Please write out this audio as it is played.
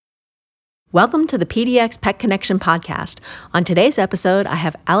Welcome to the PDX Pet Connection podcast. On today's episode, I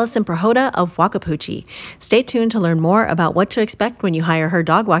have Allison Prohoda of Wakapuchi. Stay tuned to learn more about what to expect when you hire her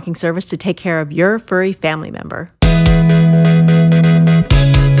dog walking service to take care of your furry family member.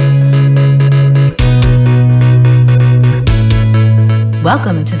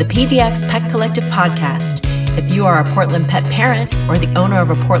 Welcome to the PDX Pet Collective podcast. If you are a Portland pet parent or the owner of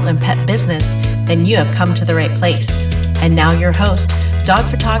a Portland pet business, then you have come to the right place. And now your host, dog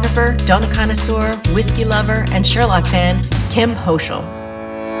photographer, donut connoisseur, whiskey lover, and Sherlock fan, Kim Hoschel.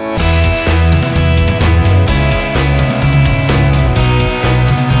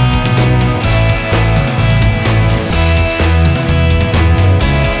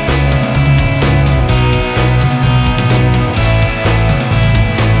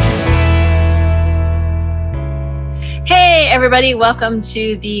 Hey, everybody. Welcome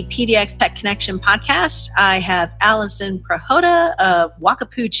to the PDX Pet Connection podcast. I have Allison Prohoda of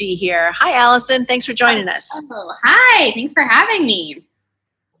Wakapuchi here. Hi, Allison. Thanks for joining us. Oh, hi. Thanks for having me.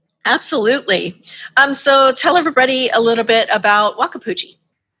 Absolutely. So tell everybody a little bit about Wakapuchi.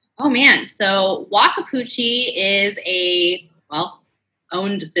 Oh, man. So Wakapuchi is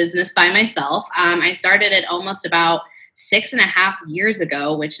owned business by myself. I started it almost about 6.5 years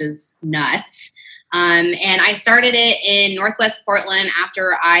ago, which is nuts. And I started it in Northwest Portland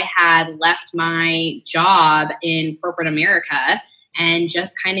after I had left my job in corporate America and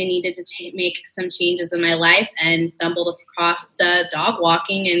just kind of needed to make some changes in my life and stumbled across dog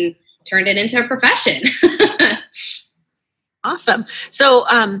walking and turned it into a profession. Awesome. So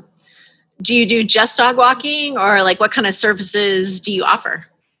do you do just dog walking or like what kind of services do you offer?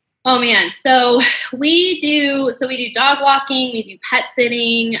 Oh man, so we do dog walking, we do pet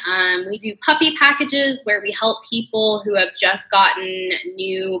sitting, we do puppy packages where we help people who have just gotten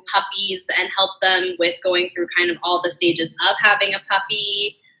new puppies and help them with going through kind of all the stages of having a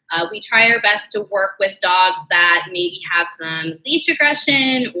puppy. We try our best to work with dogs that maybe have some leash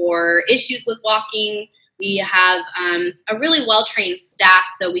aggression or issues with walking. We have a really well-trained staff,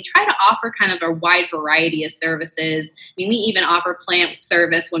 so we try to offer kind of a wide variety of services. I mean, we even offer plant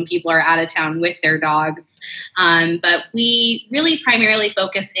service when people are out of town with their dogs. But we really primarily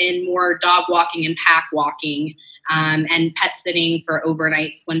focus in more dog walking and pack walking and pet sitting for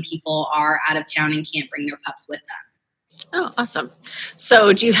overnights when people are out of town and can't bring their pups with them. Oh, awesome.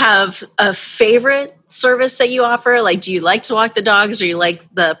 So do you have a favorite service that you offer? Like, do you like to walk the dogs or you like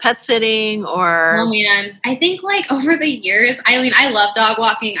the pet sitting or? Oh man, I think like over the years, I love dog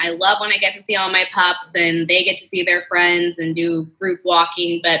walking. I love when I get to see all my pups and they get to see their friends and do group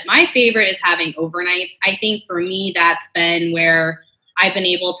walking. But my favorite is having overnights. I think for me, that's been where I've been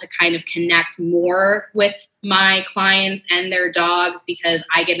able to kind of connect more with my clients and their dogs because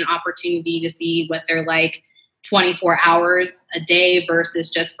I get an opportunity to see what they're like 24 hours a day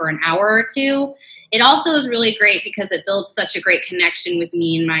versus just for an hour or two. It also is really great because it builds such a great connection with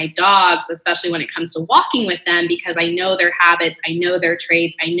me and my dogs, especially when it comes to walking with them, because I know their habits, I know their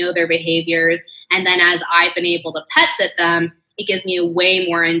traits, I know their behaviors. And then as I've been able to pet sit them, it gives me a way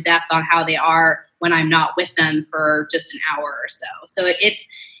more in depth on how they are when I'm not with them for just an hour or so. So it's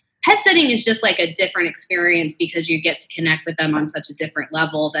pet sitting is just like a different experience because you get to connect with them on such a different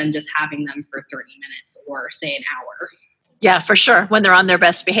level than just having them for 30 minutes or say an hour. Yeah, for sure. When they're on their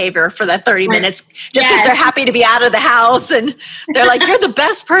best behavior for that 30 minutes, just because they're happy to be out of the house and they're like, you're the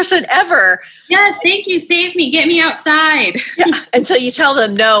best person ever. Yes, thank you. Save me. Get me outside. Yeah, until you tell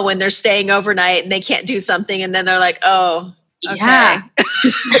them no when they're staying overnight and they can't do something. And then they're like, oh, okay.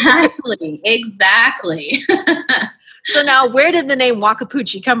 Yeah, exactly. So now where did the name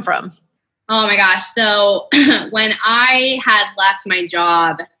Wakapuchi come from? Oh my gosh. So when I had left my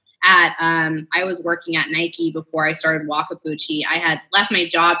job I was working at Nike before I started Wakapuchi. I had left my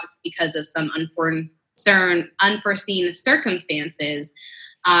job just because of some unforeseen circumstances.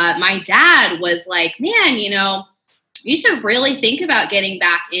 My dad was like, man, you should really think about getting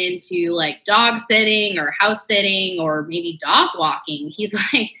back into like dog sitting or house sitting or maybe dog walking. He's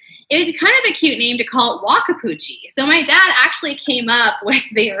like, it would be kind of a cute name to call it Wakapuchi. So my dad actually came up with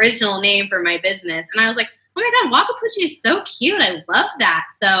the original name for my business. And I was like, oh my God, Wakapuchi is so cute. I love that.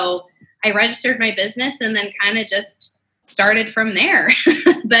 So I registered my business and then kind of just started from there.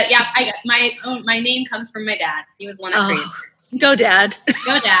 But yeah, my name comes from my dad. He was one of created. Go Dad.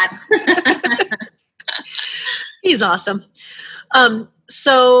 Go Dad. He's awesome.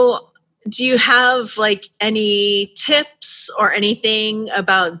 So do you have like any tips or anything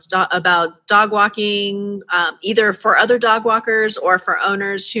about dog walking, either for other dog walkers or for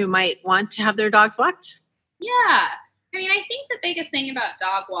owners who might want to have their dogs walked? Yeah. I mean, I think the biggest thing about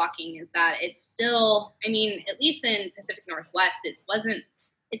dog walking is that it's still, I mean, at least in Pacific Northwest, it wasn't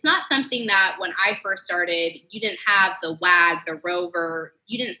it's not something that when I first started, you didn't have the WAG, the Rover,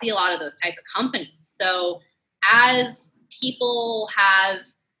 you didn't see a lot of those type of companies. So as people have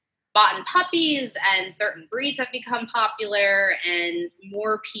bought in puppies and certain breeds have become popular and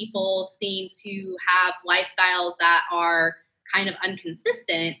more people seem to have lifestyles that are kind of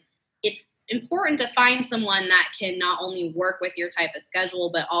inconsistent, it's important to find someone that can not only work with your type of schedule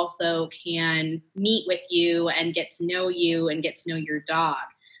but also can meet with you and get to know you and get to know your dog.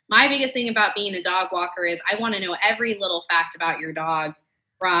 My biggest thing about being a dog walker is I want to know every little fact about your dog,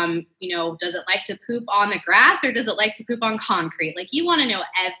 from, does it like to poop on the grass or does it like to poop on concrete? Like, you want to know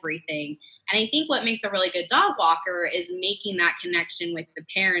everything. And I think what makes a really good dog walker is making that connection with the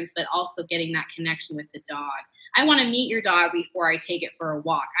parents, but also getting that connection with the dog. I want to meet your dog before I take it for a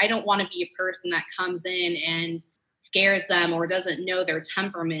walk. I don't want to be a person that comes in and scares them or doesn't know their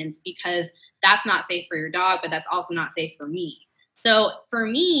temperaments, because that's not safe for your dog, but that's also not safe for me. So for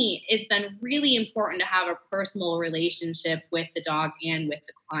me, it's been really important to have a personal relationship with the dog and with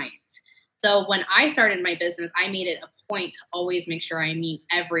the client. So when I started my business, I made it a point to always make sure I meet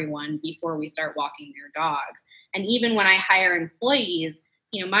everyone before we start walking their dogs. And even when I hire employees,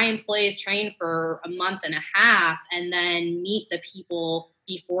 my employees train for a month and a half and then meet the people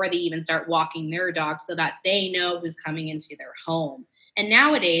before they even start walking their dogs so that they know who's coming into their home. And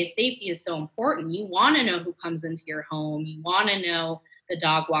nowadays, safety is so important. You want to know who comes into your home. You want to know the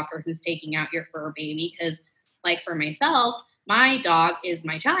dog walker who's taking out your fur baby. Because, like for myself, my dog is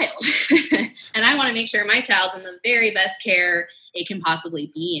my child. And I want to make sure my child's in the very best care it can possibly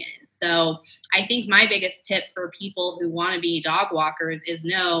be in. So I think my biggest tip for people who want to be dog walkers is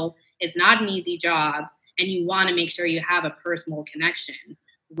know it's not an easy job. And you want to make sure you have a personal connection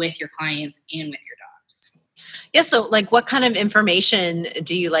with your clients and with your dogs. Yeah. So like, what kind of information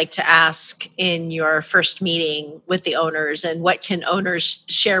do you like to ask in your first meeting with the owners, and what can owners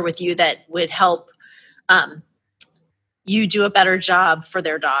share with you that would help you do a better job for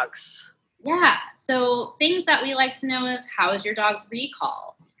their dogs? Yeah. So things that we like to know is, how is your dog's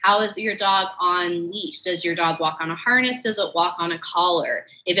recall? How is your dog on leash? Does your dog walk on a harness? Does it walk on a collar?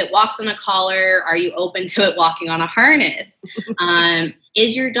 If it walks on a collar, are you open to it walking on a harness?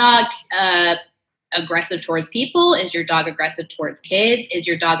 Is your dog aggressive towards people? Is your dog aggressive towards kids? Is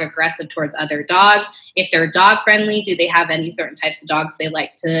your dog aggressive towards other dogs? If they're dog friendly, do they have any certain types of dogs they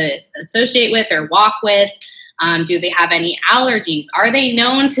like to associate with or walk with? Do they have any allergies? Are they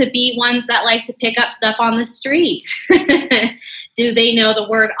known to be ones that like to pick up stuff on the street? Do they know the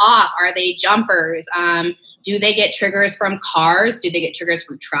word off? Are they jumpers? Do they get triggers from cars? Do they get triggers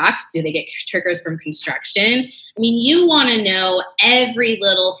from trucks? Do they get triggers from construction? I mean, you want to know every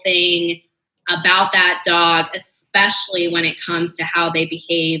little thing about that dog, especially when it comes to how they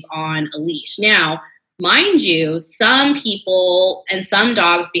behave on a leash. Now, mind you, some people and some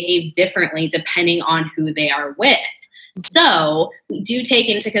dogs behave differently depending on who they are with. So we do take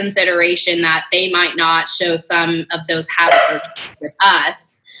into consideration that they might not show some of those habits with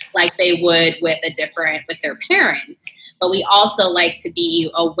us like they would with their parents. But we also like to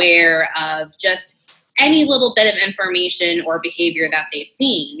be aware of just any little bit of information or behavior that they've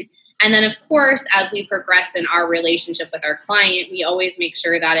seen. And then, of course, as we progress in our relationship with our client, we always make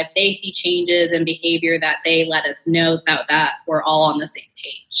sure that if they see changes in behavior, that they let us know so that we're all on the same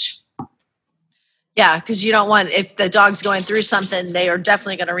page. Yeah, because you don't want, if the dog's going through something, they are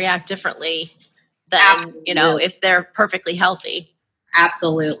definitely going to react differently than, Absolutely. If they're perfectly healthy.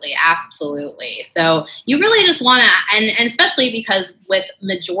 Absolutely. So you really just want to, and especially because with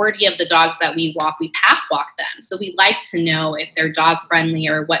majority of the dogs that we walk, we pack walk them. So we like to know if they're dog friendly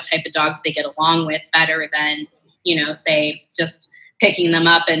or what type of dogs they get along with better than, say just picking them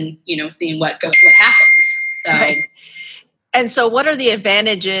up and, seeing what happens. So. Right. And so what are the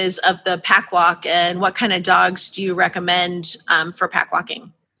advantages of the pack walk, and what kind of dogs do you recommend for pack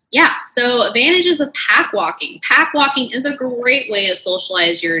walking? Yeah, so advantages of pack walking. Pack walking is a great way to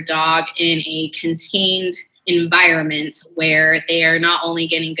socialize your dog in a contained environment where they are not only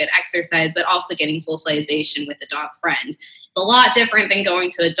getting good exercise, but also getting socialization with a dog friend. It's a lot different than going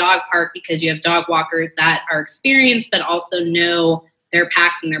to a dog park because you have dog walkers that are experienced, but also know their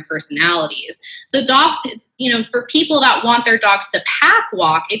packs and their personalities. So for people that want their dogs to pack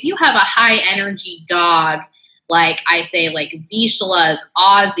walk, if you have a high energy dog, like I say, like Vizslas,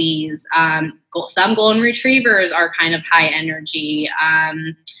 Aussies, some golden retrievers are kind of high energy.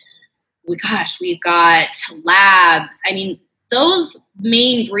 We've got labs. I mean, those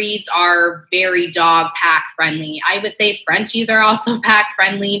main breeds are very dog pack friendly. I would say Frenchies are also pack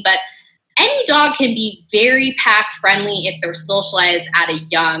friendly, but any dog can be very pack friendly if they're socialized at a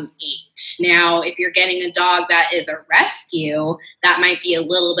young age. Now, if you're getting a dog that is a rescue, that might be a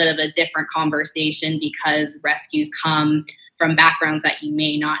little bit of a different conversation because rescues come from backgrounds that you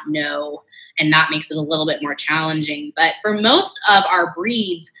may not know, and that makes it a little bit more challenging. But for most of our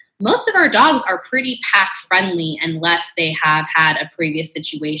breeds, most of our dogs are pretty pack friendly unless they have had a previous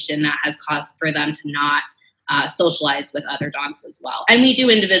situation that has caused for them to not socialize with other dogs as well. And we do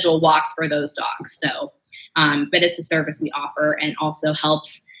individual walks for those dogs. So, but it's a service we offer and also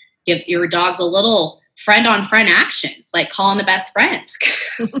helps give your dogs a little friend on friend action. It's like calling a best friend.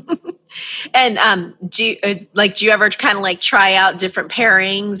 And do you ever kind of like try out different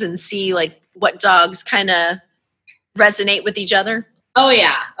pairings and see like what dogs kind of resonate with each other? Oh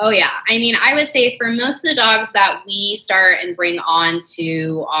yeah. I mean, I would say for most of the dogs that we start and bring on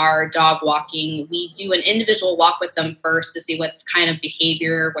to our dog walking, we do an individual walk with them first to see what kind of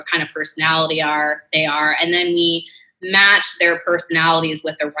behavior, what kind of personality they are, and then we match their personalities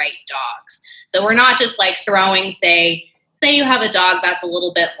with the right dogs. So we're not just like throwing, say you have a dog that's a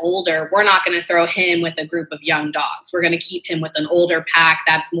little bit older, we're not going to throw him with a group of young dogs. We're going to keep him with an older pack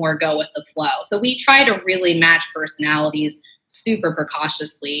that's more go with the flow. So we try to really match personalities super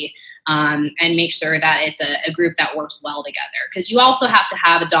precautiously and make sure that it's a group that works well together. Because you also have to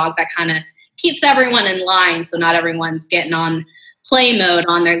have a dog that kind of keeps everyone in line so not everyone's getting on play mode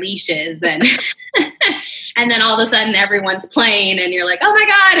on their leashes and and then all of a sudden everyone's playing and you're like, oh my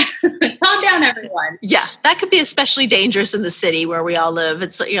God, calm down everyone. Yeah, that could be especially dangerous in the city where we all live.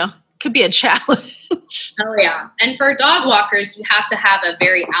 It's, could be a challenge. Oh yeah. And for dog walkers, you have to have a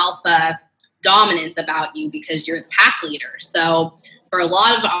very alpha dominance about you because you're the pack leader. So for a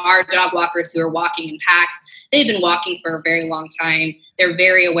lot of our dog walkers who are walking in packs, they've been walking for a very long time. They're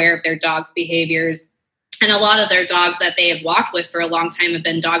very aware of their dog's behaviors. And a lot of their dogs that they have walked with for a long time have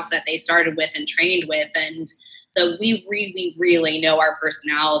been dogs that they started with and trained with. And so we really, really know our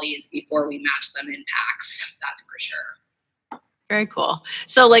personalities before we match them in packs. That's for sure. Very cool.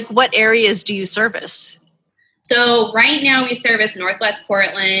 So like what areas do you service? So right now we service Northwest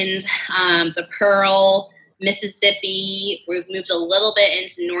Portland, the Pearl, Mississippi. We've moved a little bit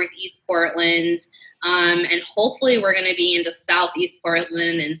into Northeast Portland. And hopefully we're going to be into Southeast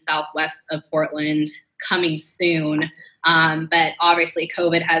Portland and Southwest of Portland coming soon. But obviously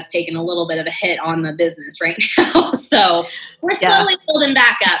COVID has taken a little bit of a hit on the business right now. So we're slowly building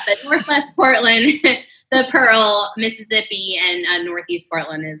back up. But Northwest Portland, the Pearl, Mississippi, and Northeast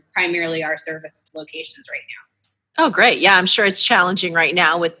Portland is primarily our service locations right now. Oh, great. Yeah, I'm sure it's challenging right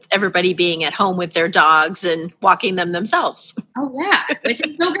now with everybody being at home with their dogs and walking them themselves. Oh, yeah, which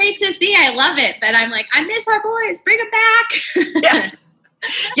is so great to see. I love it. But I'm like, I miss our boys. Bring them back. Yeah.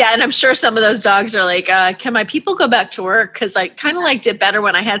 Yeah, and I'm sure some of those dogs are like, can my people go back to work? Because I kind of liked it better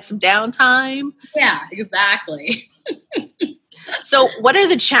when I had some downtime. Yeah, exactly. So what are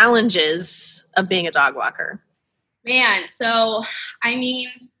the challenges of being a dog walker? Man, so, I mean,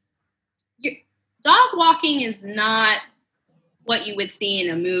 dog walking is not what you would see in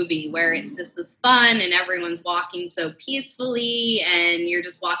a movie where it's just this fun and everyone's walking so peacefully and you're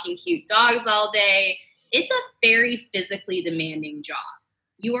just walking cute dogs all day. It's a very physically demanding job.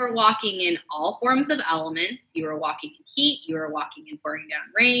 You are walking in all forms of elements. You are walking in heat. You are walking in pouring down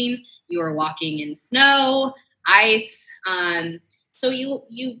rain. You are walking in snow, ice. So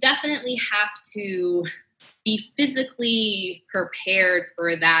you definitely have to be physically prepared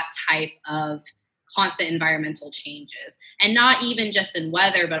for that type of constant environmental changes, and not even just in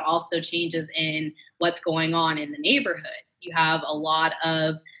weather, but also changes in what's going on in the neighborhoods. You have a lot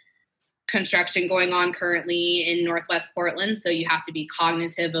of construction going on currently in Northwest Portland, so you have to be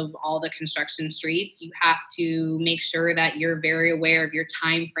cognitive of all the construction streets. You have to make sure that you're very aware of your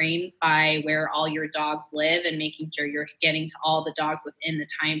time frames by where all your dogs live and making sure you're getting to all the dogs within the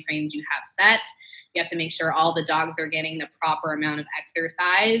time frames you have set. You have to make sure all the dogs are getting the proper amount of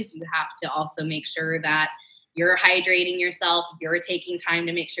exercise. You have to also make sure that you're hydrating yourself. You're taking time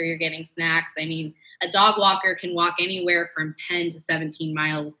to make sure you're getting snacks. I mean, a dog walker can walk anywhere from 10 to 17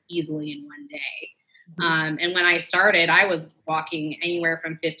 miles easily in one day. And when I started, I was walking anywhere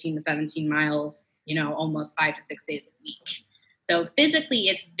from 15 to 17 miles, almost 5 to 6 days a week. So physically,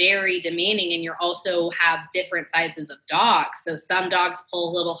 it's very demanding, and you also have different sizes of dogs. So some dogs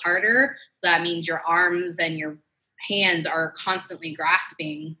pull a little harder. So that means your arms and your hands are constantly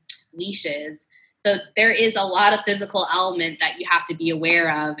grasping leashes. So there is a lot of physical element that you have to be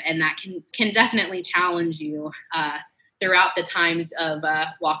aware of, and that can definitely challenge you throughout the times of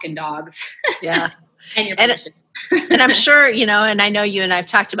walking dogs. Yeah. And your And I'm sure, and I know you and I've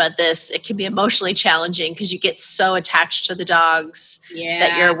talked about this, it can be emotionally challenging because you get so attached to the dogs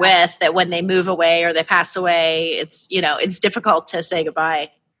that you're with that when they move away or they pass away, it's difficult to say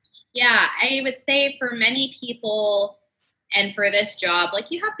goodbye. Yeah, I would say for many people and for this job,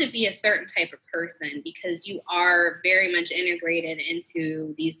 like, you have to be a certain type of person because you are very much integrated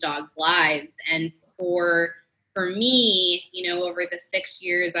into these dogs' lives. And for me, over the 6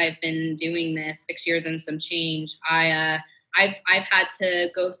 years I've been doing this, 6 years and some change, I've had to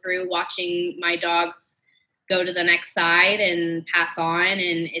go through watching my dogs go to the next side and pass on,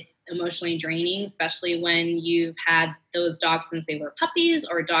 and it's emotionally draining, especially when you've had those dogs since they were puppies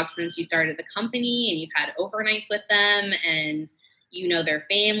or dogs since you started the company and you've had overnights with them, and their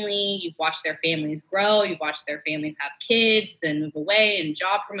family, you've watched their families grow, you've watched their families have kids and move away and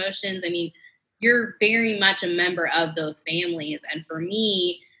job promotions. I mean, you're very much a member of those families. And for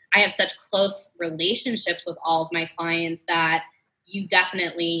me, I have such close relationships with all of my clients that you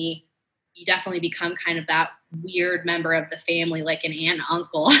definitely become kind of that weird member of the family, like an aunt and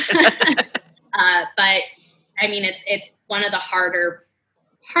uncle. But I mean, it's one of the harder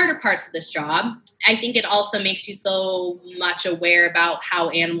parts of this job. I think it also makes you so much aware about how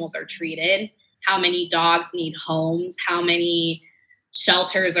animals are treated, how many dogs need homes, how many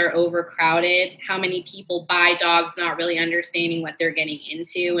shelters are overcrowded, how many people buy dogs not really understanding what they're getting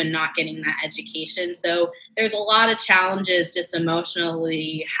into and not getting that education. So there's a lot of challenges just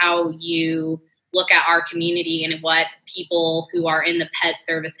emotionally, how you look at our community and what people who are in the pet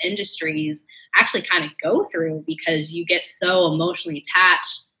service industries actually kind of go through, because you get so emotionally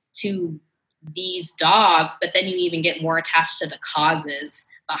attached to these dogs, but then you even get more attached to the causes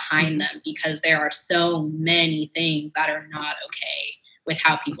behind them, because there are so many things that are not okay with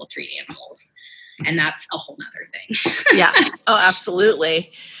how people treat animals. And that's a whole nother thing. Yeah. Oh,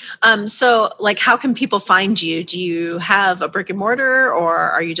 absolutely. So like, how can people find you? Do you have a brick and mortar, or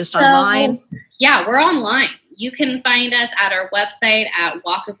are you just online? Yeah, we're online. You can find us at our website at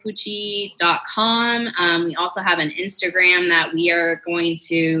wakapuchi.com. We also have an Instagram that we are going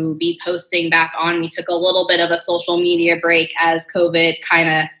to be posting back on. We took a little bit of a social media break as COVID kind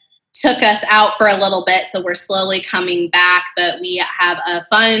of took us out for a little bit. So we're slowly coming back, but we have a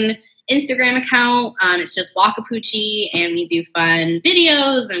fun Instagram account. It's just Wakapuchi, and we do fun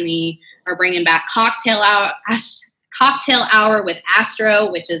videos, and we are bringing back cocktail hour with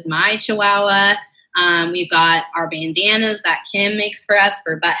Astro, which is my Chihuahua. We've got our bandanas that Kim makes for us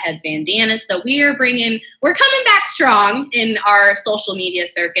for Butthead bandanas. So we're coming back strong in our social media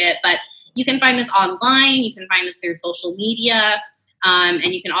circuit, but you can find us online. You can find us through social media. And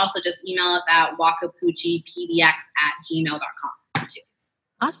you can also just email us at wakapuchipdx@gmail.com too.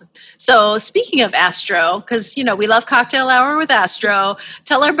 Awesome. So speaking of Astro, because, we love cocktail hour with Astro,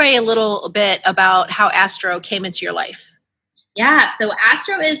 tell everybody a little bit about how Astro came into your life. Yeah, so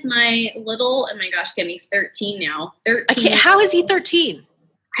Astro is my little, oh my gosh, Kimmy's 13 now. 13. Okay, how is he 13?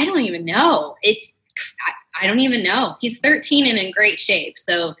 I don't even know. I don't even know. He's 13 and in great shape,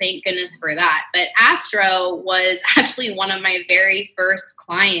 so thank goodness for that. But Astro was actually one of my very first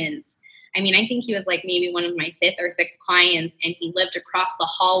clients. I mean, I think he was like maybe one of my 5th or 6th clients, and he lived across the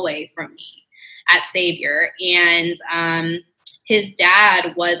hallway from me at Savior. And his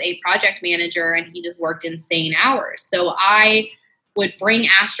dad was a project manager, and he just worked insane hours. So I would bring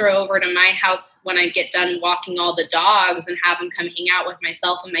Astro over to my house when I get done walking all the dogs and have him come hang out with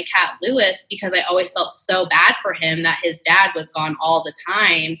myself and my cat Lewis, because I always felt so bad for him that his dad was gone all the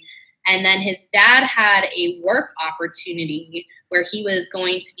time. And then his dad had a work opportunity where he was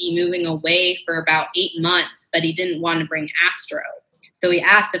going to be moving away for about 8 months, but he didn't want to bring Astro. So he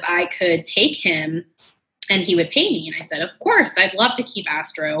asked if I could take him and he would pay me. And I said, of course, I'd love to keep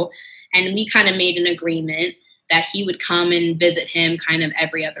Astro. And we kind of made an agreement that he would come and visit him kind of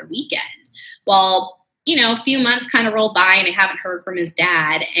every other weekend. Well, a few months kind of rolled by and I haven't heard from his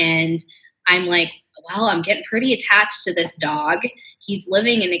dad. And I'm like, well, I'm getting pretty attached to this dog. He's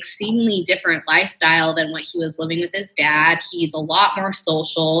living an exceedingly different lifestyle than what he was living with his dad. He's a lot more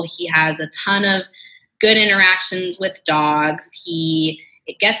social. He has a ton of good interactions with dogs.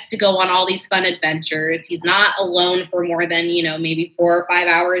 It gets to go on all these fun adventures. He's not alone for more than, maybe 4 or 5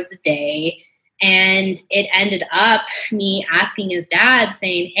 hours a day. And it ended up me asking his dad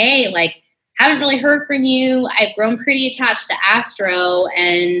saying, hey, like, haven't really heard from you. I've grown pretty attached to Astro,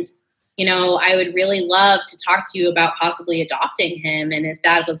 and, I would really love to talk to you about possibly adopting him. And his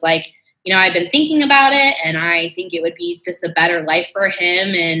dad was like, I've been thinking about it, and I think it would be just a better life for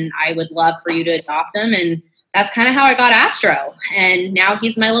him, and I would love for you to adopt him. And that's kind of how I got Astro. And now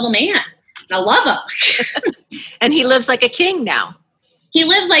he's my little man. I love him. And he lives like a king now. He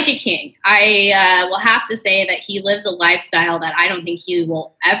lives like a king. I will have to say that he lives a lifestyle that I don't think he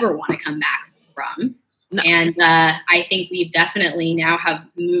will ever want to come back from. No. And I think we've definitely now have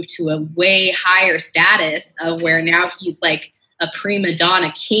moved to a way higher status of where now he's like a prima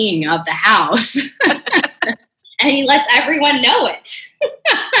donna king of the house. And he lets everyone know it.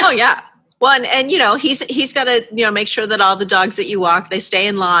 Oh, yeah. Well, and he's got to, make sure that all the dogs that you walk, they stay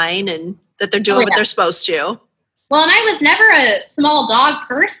in line and that they're doing what they're supposed to. Well, and I was never a small dog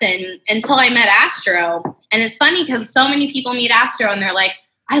person until I met Astro. And it's funny because so many people meet Astro and they're like,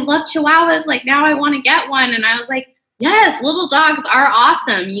 I love Chihuahuas. Like, now I want to get one. And I was like, yes, little dogs are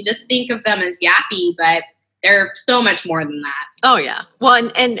awesome. You just think of them as yappy, but they're so much more than that. Oh, yeah. Well,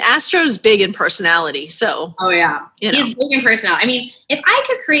 and Astro's big in personality. So, oh, yeah. He's big in personality. I mean, if I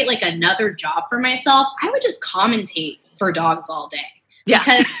could create like another job for myself, I would just commentate for dogs all day. Yeah.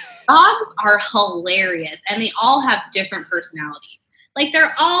 Because dogs are hilarious and they all have different personalities. Like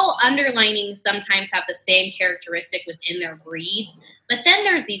they're all underlining sometimes have the same characteristic within their breeds. But then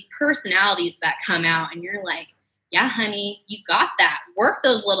there's these personalities that come out and you're like, yeah, honey, you got that. Work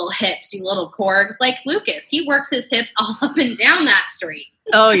those little hips, you little corgs. Like Lucas, he works his hips all up and down that street.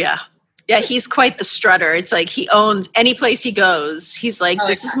 Oh, yeah. Yeah, he's quite the strutter. It's like he owns any place he goes. He's like,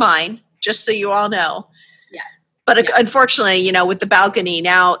 this is mine, just so you all know. Yes. But unfortunately, with the balcony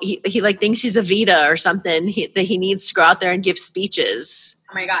now, he like thinks he's a Vita or something. That he needs to go out there and give speeches.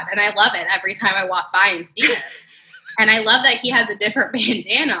 Oh my God. And I love it every time I walk by and see him. And I love that he has a different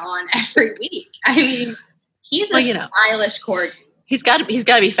bandana on every week. I mean, he's a stylish corgi. He's got to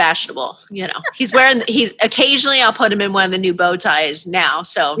be fashionable. He's occasionally I'll put him in one of the new bow ties now.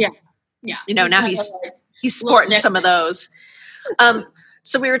 So yeah. Now he's sporting some of those.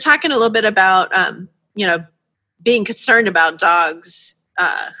 So we were talking a little bit about being concerned about dogs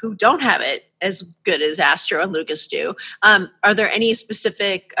who don't have it as good as Astro and Lucas do. Are there any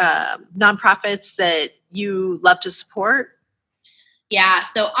specific nonprofits that you love to support? Yeah,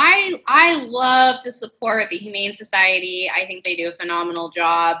 so I love to support the Humane Society. I think they do a phenomenal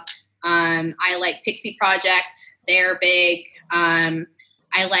job. I like Pixie Project. They're big.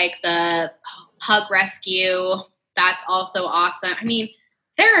 I like the Pug Rescue. That's also awesome. I mean,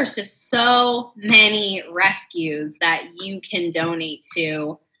 there's just so many rescues that you can donate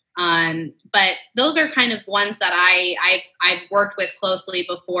to. But those are kind of ones that I've worked with closely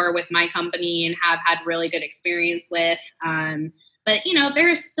before with my company and have had really good experience with. But,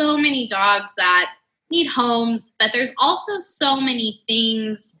 there's so many dogs that need homes, but there's also so many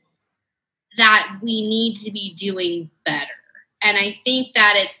things that we need to be doing better. And I think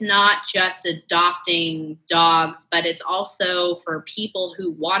that it's not just adopting dogs, but it's also for people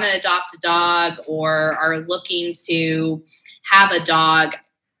who want to adopt a dog or are looking to have a dog.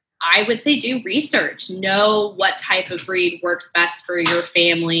 I would say do research. Know what type of breed works best for your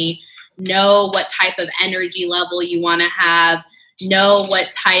family. Know what type of energy level you want to have. Know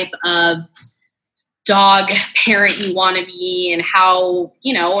what type of dog parent you want to be and how,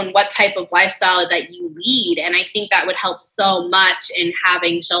 and what type of lifestyle that you lead. And I think that would help so much in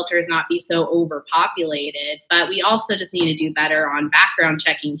having shelters not be so overpopulated. But we also just need to do better on background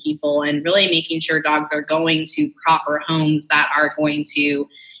checking people and really making sure dogs are going to proper homes that are going to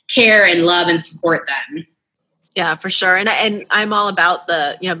care and love and support them. Yeah, for sure. And I'm all about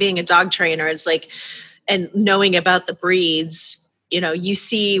the, being a dog trainer. It's like, and knowing about the breeds, you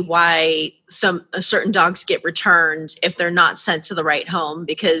see why certain dogs get returned if they're not sent to the right home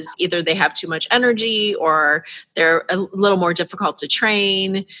because either they have too much energy or they're a little more difficult to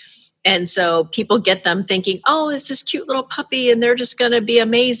train. And so people get them thinking, oh, it's this cute little puppy and they're just going to be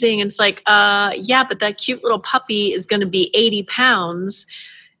amazing. And it's like, yeah, but that cute little puppy is going to be 80 pounds.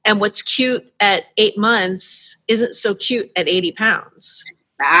 And what's cute at 8 months isn't so cute at 80 pounds.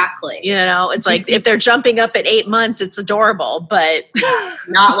 Exactly. It's like if they're jumping up at 8 months, it's adorable, but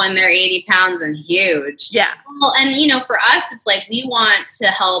not when they're 80 pounds and huge. Yeah. Well, and for us, it's like we want to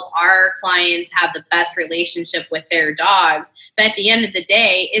help our clients have the best relationship with their dogs. But at the end of the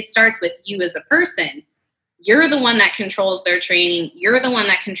day, it starts with you as a person. You're the one that controls their training. You're the one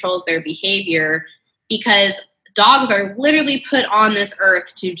that controls their behavior because dogs are literally put on this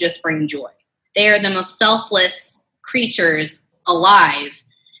earth to just bring joy. They are the most selfless creatures alive.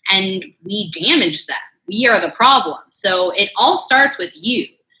 And we damage them. We are the problem. So it all starts with you.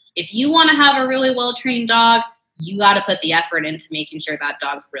 If you want to have a really well-trained dog, you got to put the effort into making sure that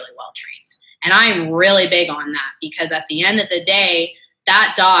dog's really well-trained. And I'm really big on that because at the end of the day,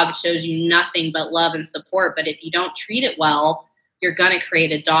 that dog shows you nothing but love and support. But if you don't treat it well, you're going to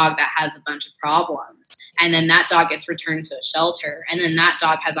create a dog that has a bunch of problems. And then that dog gets returned to a shelter. And then that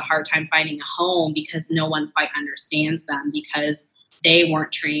dog has a hard time finding a home because no one quite understands them because they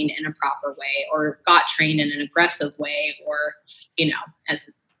weren't trained in a proper way or got trained in an aggressive way or, as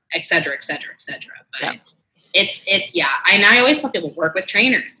et cetera, et cetera, et cetera. But and I always tell people work with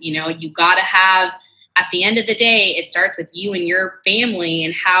trainers. You got to have, at the end of the day, it starts with you and your family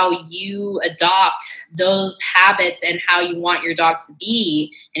and how you adopt those habits and how you want your dog to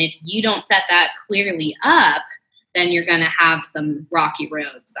be. And if you don't set that clearly up, then you're going to have some rocky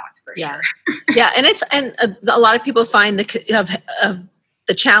roads. That's for sure. Yeah. And a lot of people find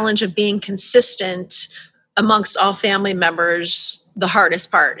the challenge of being consistent amongst all family members. The hardest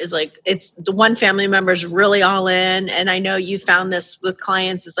part is like, it's the one family member is really all in. And I know you found this with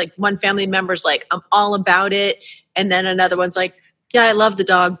clients. It's like one family member's like, I'm all about it. And then another one's like, yeah, I love the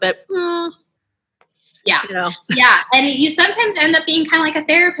dog, but yeah. And you sometimes end up being kind of like a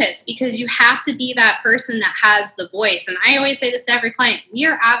therapist because you have to be that person that has the voice. And I always say this to every client, we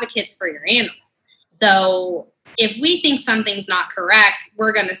are advocates for your animal. So if we think something's not correct,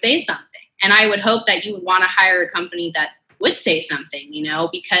 we're going to say something. And I would hope that you would want to hire a company that would say something,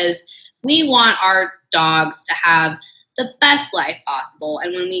 because we want our dogs to have the best life possible.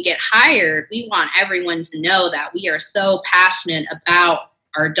 And when we get hired, we want everyone to know that we are so passionate about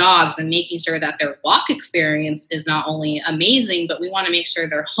our dogs and making sure that their walk experience is not only amazing, but we want to make sure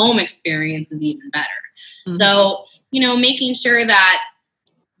their home experience is even better. Mm-hmm. So, making sure that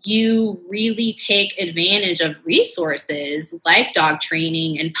you really take advantage of resources like dog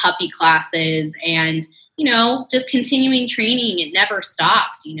training and puppy classes and, just continuing training. It never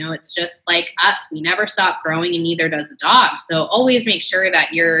stops. It's just like us. We never stop growing and neither does a dog. So always make sure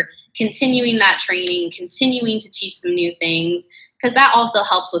that you're continuing that training, continuing to teach them new things, because that also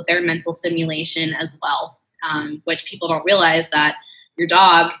helps with their mental stimulation as well, which people don't realize that your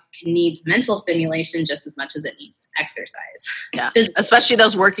dog needs mental stimulation just as much as it needs exercise. Yeah, especially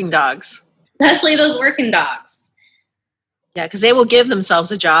those working dogs. Yeah, because they will give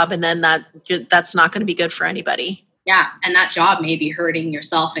themselves a job, and then that's not going to be good for anybody. Yeah, and that job may be hurting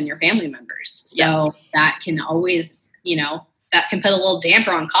yourself and your family members. So that can always, that can put a little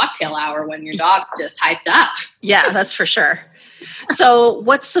damper on cocktail hour when your dog's just hyped up. Yeah, that's for sure. So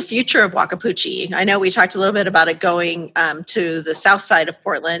what's the future of Wakapuchi? I know we talked a little bit about it going to the south side of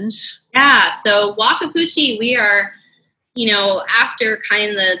Portland. Yeah, so Wakapuchi, we are, after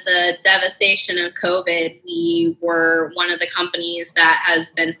kind of the devastation of COVID, we were one of the companies that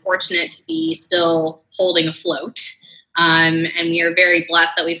has been fortunate to be still holding afloat. And we are very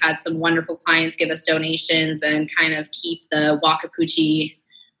blessed that we've had some wonderful clients give us donations and kind of keep the Wakapuchi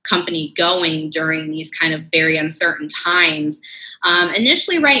company going during these kind of very uncertain times.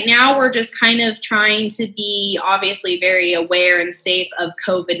 Initially, right now, we're just kind of trying to be obviously very aware and safe of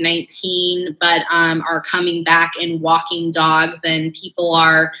COVID-19, but are coming back in walking dogs, and people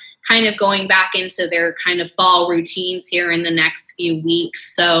are kind of going back into their kind of fall routines here in the next few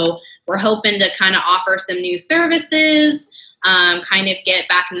weeks. So we're hoping to kind of offer some new services, kind of get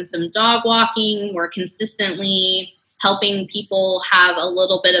back into some dog walking more consistently, helping people have a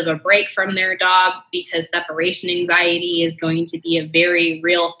little bit of a break from their dogs, because separation anxiety is going to be a very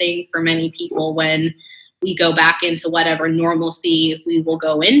real thing for many people when we go back into whatever normalcy we will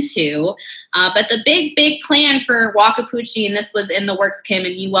go into. But the big plan for Wakapuchi, and this was in the works, Kim,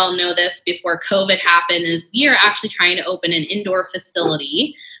 and you well know this before COVID happened, is we are actually trying to open an indoor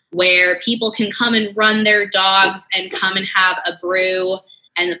facility where people can come and run their dogs and come and have a brew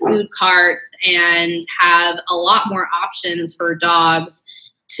and the food carts and have a lot more options for dogs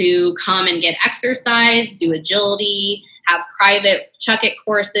to come and get exercise, do agility, have private chuck-it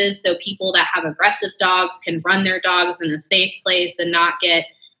courses so people that have aggressive dogs can run their dogs in a safe place and not get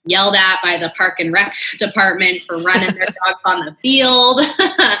yelled at by the park and rec department for running their dogs on the field.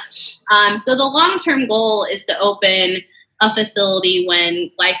 So the long-term goal is to open a facility when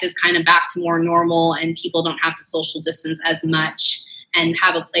life is kind of back to more normal and people don't have to social distance as much, and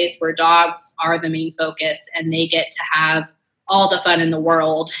have a place where dogs are the main focus and they get to have all the fun in the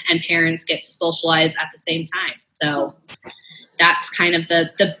world and parents get to socialize at the same time. So that's kind of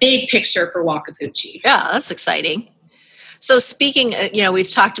the big picture for Wakapuchi. Yeah, that's exciting. So speaking, we've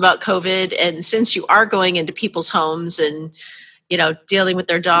talked about COVID, and since you are going into people's homes and, dealing with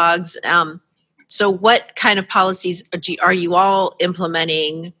their dogs, so what kind of policies are you all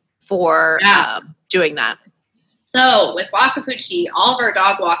implementing for doing that? So with Wakapuchi, all of our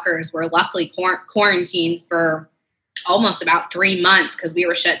dog walkers were luckily quarantined for almost about 3 months because we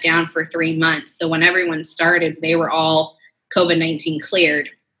were shut down for 3 months. So when everyone started, they were all COVID-19 cleared.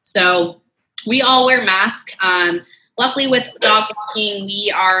 So we all wear masks. Luckily with dog walking, we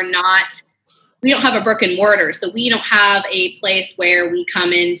don't have a brick and mortar. So we don't have a place where we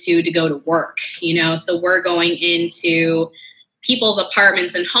come into to go to work, So we're going into people's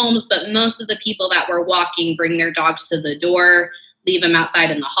apartments and homes, but most of the people that were walking bring their dogs to the door, leave them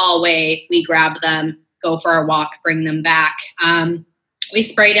outside in the hallway. We grab them, go for our walk, bring them back. We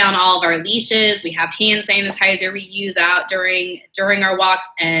spray down all of our leashes. We have hand sanitizer we use out during our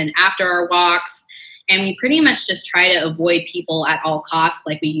walks and after our walks. And we pretty much just try to avoid people at all costs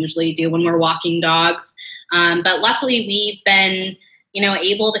like we usually do when we're walking dogs. But luckily we've been,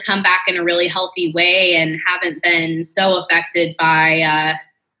 able to come back in a really healthy way and haven't been so affected by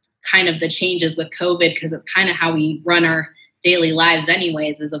kind of the changes with COVID, because it's kind of how we run our daily lives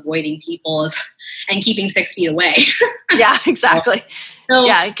anyways, is avoiding people and keeping 6 feet away. Yeah, exactly. So,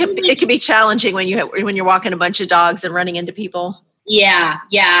 yeah, it can be challenging when you're walking a bunch of dogs and running into people. Yeah.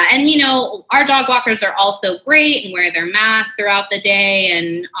 And, our dog walkers are also great and wear their masks throughout the day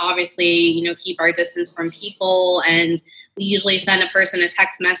and obviously, keep our distance from people. And we usually send a person a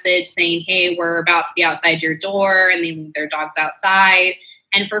text message saying, hey, we're about to be outside your door, and they leave their dogs outside.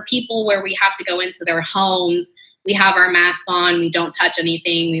 And for people where we have to go into their homes, we have our mask on. We don't touch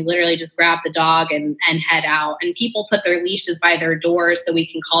anything. We literally just grab the dog and head out. And people put their leashes by their doors so we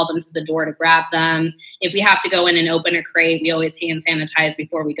can call them to the door to grab them. If we have to go in and open a crate, we always hand sanitize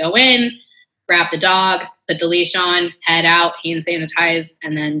before we go in, grab the dog, put the leash on, head out, hand sanitize,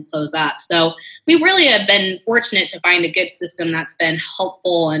 and then close up. So we really have been fortunate to find a good system that's been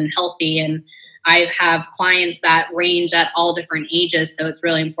helpful and healthy. And I have clients that range at all different ages, so it's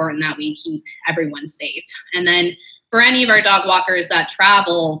really important that we keep everyone safe. And then for any of our dog walkers that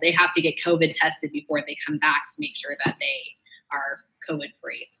travel, they have to get COVID tested before they come back to make sure that they are COVID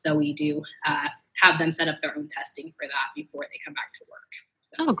free. So we do have them set up their own testing for that before they come back to work.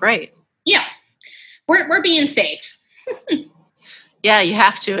 So, oh, great. Yeah, we're being safe. Yeah, you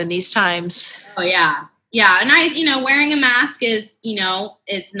have to in these times. Oh, yeah. Yeah, and wearing a mask is,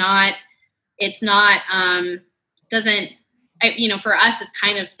 for us, it's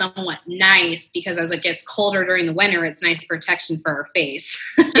kind of somewhat nice because as it gets colder during the winter, it's nice protection for our face.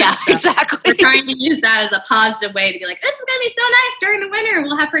 Yeah, so exactly. We're trying to use that as a positive way to be like, this is going to be so nice during the winter.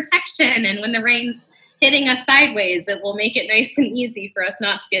 We'll have protection. And when the rain's hitting us sideways, it will make it nice and easy for us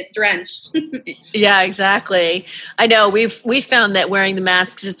not to get drenched. Yeah, exactly. I know we've found that wearing the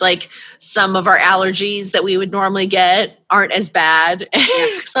masks, it's like some of our allergies that we would normally get aren't as bad. Yeah.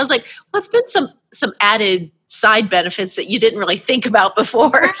 So I was like, well, it's been some added side benefits that you didn't really think about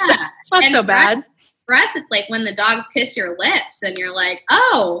before. Yeah. So it's not so bad. For us, it's like when the dogs kiss your lips and you're like,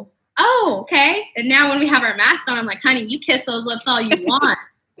 oh, okay. And now when we have our mask on, I'm like, honey, you kiss those lips all you want.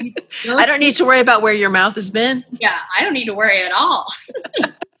 I don't need to worry about where your mouth has been. Yeah, I don't need to worry at all.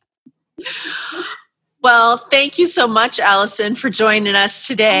 Well, thank you so much, Allison, for joining us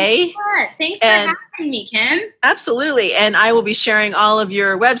today. Thanks for having me, Kim. Absolutely. And I will be sharing all of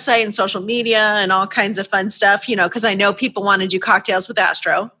your website and social media and all kinds of fun stuff, because I know people want to do cocktails with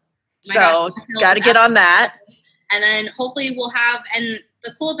Astro. So got to get on that. And then hopefully we'll have, and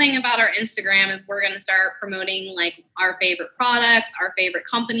the cool thing about our Instagram is we're going to start promoting like our favorite products, our favorite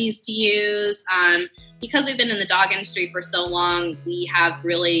companies to use. Because we've been in the dog industry for so long, we have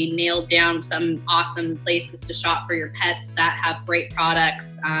really nailed down some awesome places to shop for your pets that have great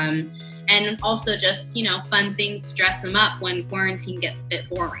products. And also just, fun things to dress them up when quarantine gets a bit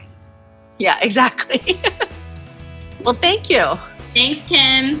boring. Yeah, exactly. Well, thank you. Thanks,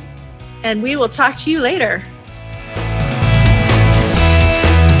 Kim. And we will talk to you later.